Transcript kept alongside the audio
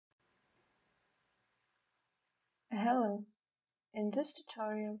Hello, in this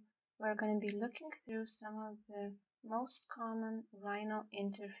tutorial we're going to be looking through some of the most common Rhino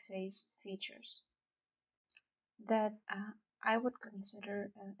interface features that I would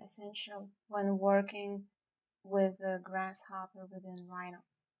consider essential when working with the Grasshopper within Rhino.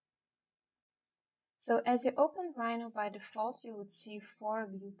 So as you open Rhino, by default you would see 4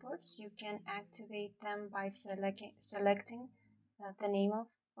 viewports. You can activate them by selecting the name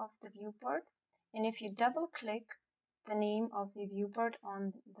of the viewport, and if you double click the name of the viewport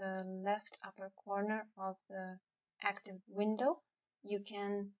on the left upper corner of the active window, you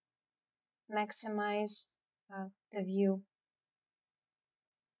can maximize the view.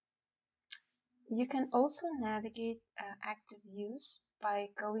 You can also navigate active views by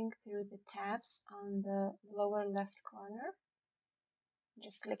going through the tabs on the lower left corner,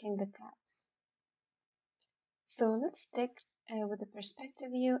 just clicking the tabs. So let's stick with the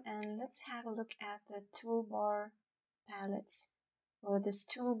perspective view and let's have a look at the toolbar palettes, or this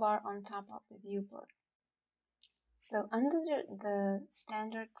toolbar on top of the viewport. So under the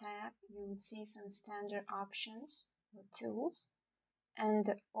standard tab, you would see some standard options or tools, and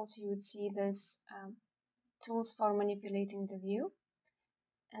also you would see this tools for manipulating the view.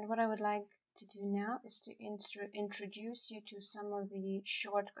 And what I would like to do now is to introduce you to some of the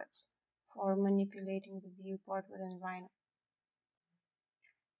shortcuts for manipulating the viewport within Rhino.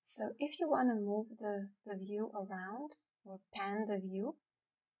 So if you want to move the view around or pan the view,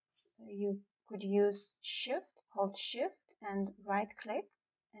 you could use hold shift and right click,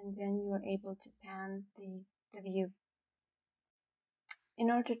 and then you are able to pan the view.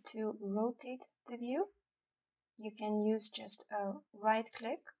 In order to rotate the view, you can use just a right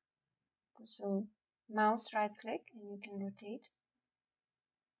click, so mouse right click, and you can rotate.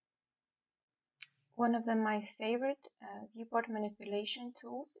 One of my favorite viewport manipulation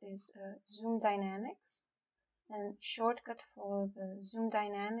tools is Zoom Dynamics, and shortcut for the Zoom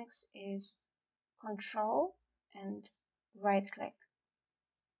Dynamics is Control and right click,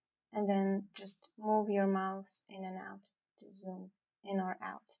 and then just move your mouse in and out to zoom in or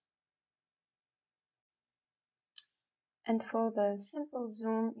out. And for the simple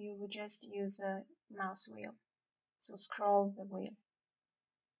zoom, you would just use a mouse wheel, so scroll the wheel.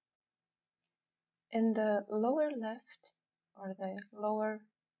 In the lower left or the lower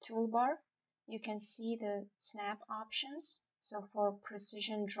toolbar, you can see the snap options. So for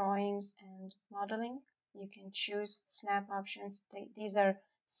precision drawings and modeling, you can choose snap options. These are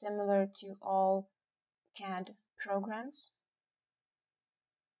similar to all CAD programs.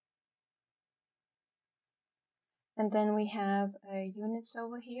 And then we have units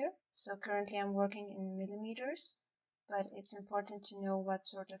over here. So currently I'm working in millimeters, but it's important to know what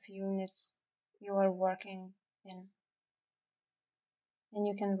sort of units you are working in. And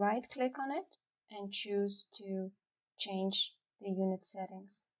you can right click on it and choose to change the unit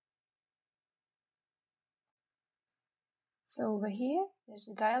settings. So over here, there's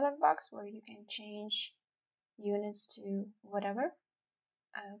a dialog box where you can change units to whatever.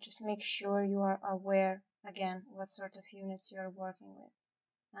 Just make sure you are aware, again, what sort of units you're working with.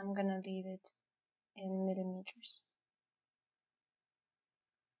 I'm gonna leave it in millimeters.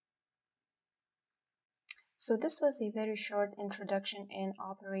 So this was a very short introduction in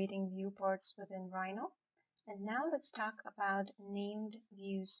operating viewports within Rhino. And now let's talk about named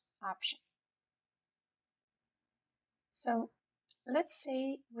views option. So let's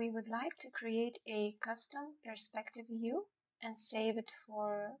say we would like to create a custom perspective view and save it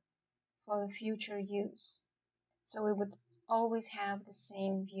for the future use. So we would always have the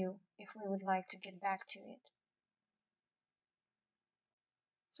same view if we would like to get back to it.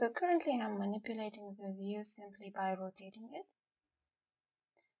 So currently I'm manipulating the view simply by rotating it.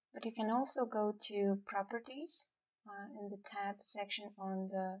 But you can also go to Properties in the tab section on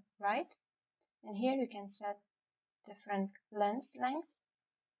the right. And here you can set different lens length.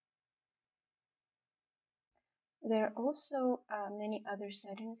 There are also many other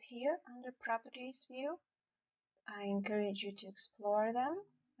settings here under Properties view. I encourage you to explore them.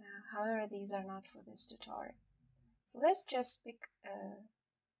 However, these are not for this tutorial. So let's just pick a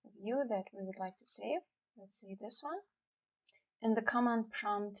view that we would like to save. Let's say this one. In the command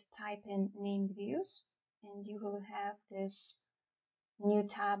prompt, type in named views, and you will have this new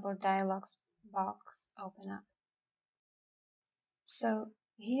tab or dialog box open up. So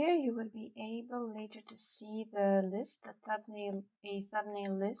here you will be able later to see the list, a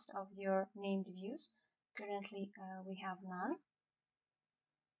thumbnail list of your named views. Currently, we have none.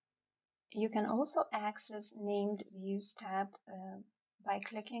 You can also access named views tab by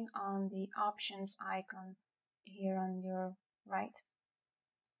clicking on the options icon here on your right.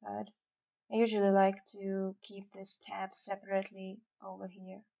 But I usually like to keep this tab separately over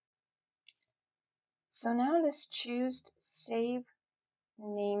here. So now let's choose Save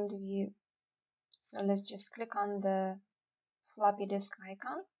Named View. So let's just click on the floppy disk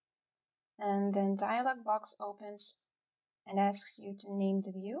icon, and then dialog box opens and asks you to name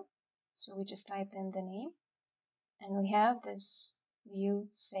the view. So we just type in the name, and we have this view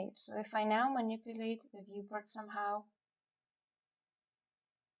saved. So if I now manipulate the viewport somehow,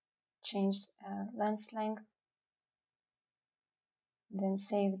 change lens length, then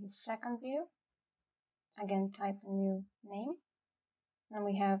save the second view, again type a new name, and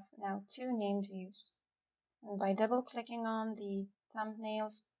we have now two named views. And by double clicking on the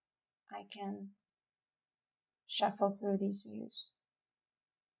thumbnails, I can shuffle through these views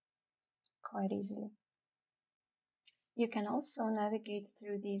quite easily. You can also navigate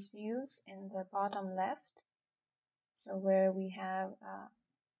through these views in the bottom left, so where we have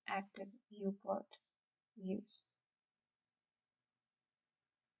active viewport views.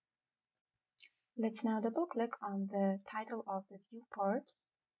 Let's now double click on the title of the viewport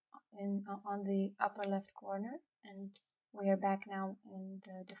on the upper left corner, and we are back now in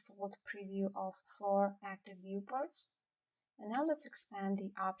the default preview of 4 active viewports. And now let's expand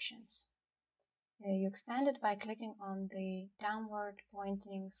the options. You expand it by clicking on the downward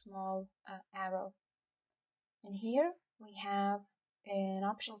pointing small arrow. And here we have an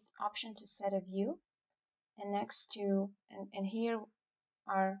option to set a view, and next to and here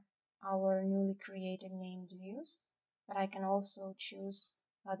are our newly created named views, but I can also choose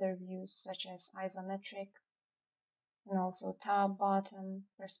other views such as isometric and also top, bottom,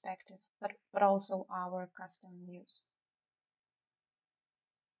 perspective, but also our custom views.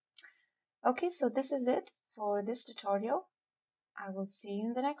 Okay, so this is it for this tutorial. I will see you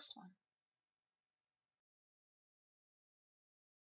in the next one.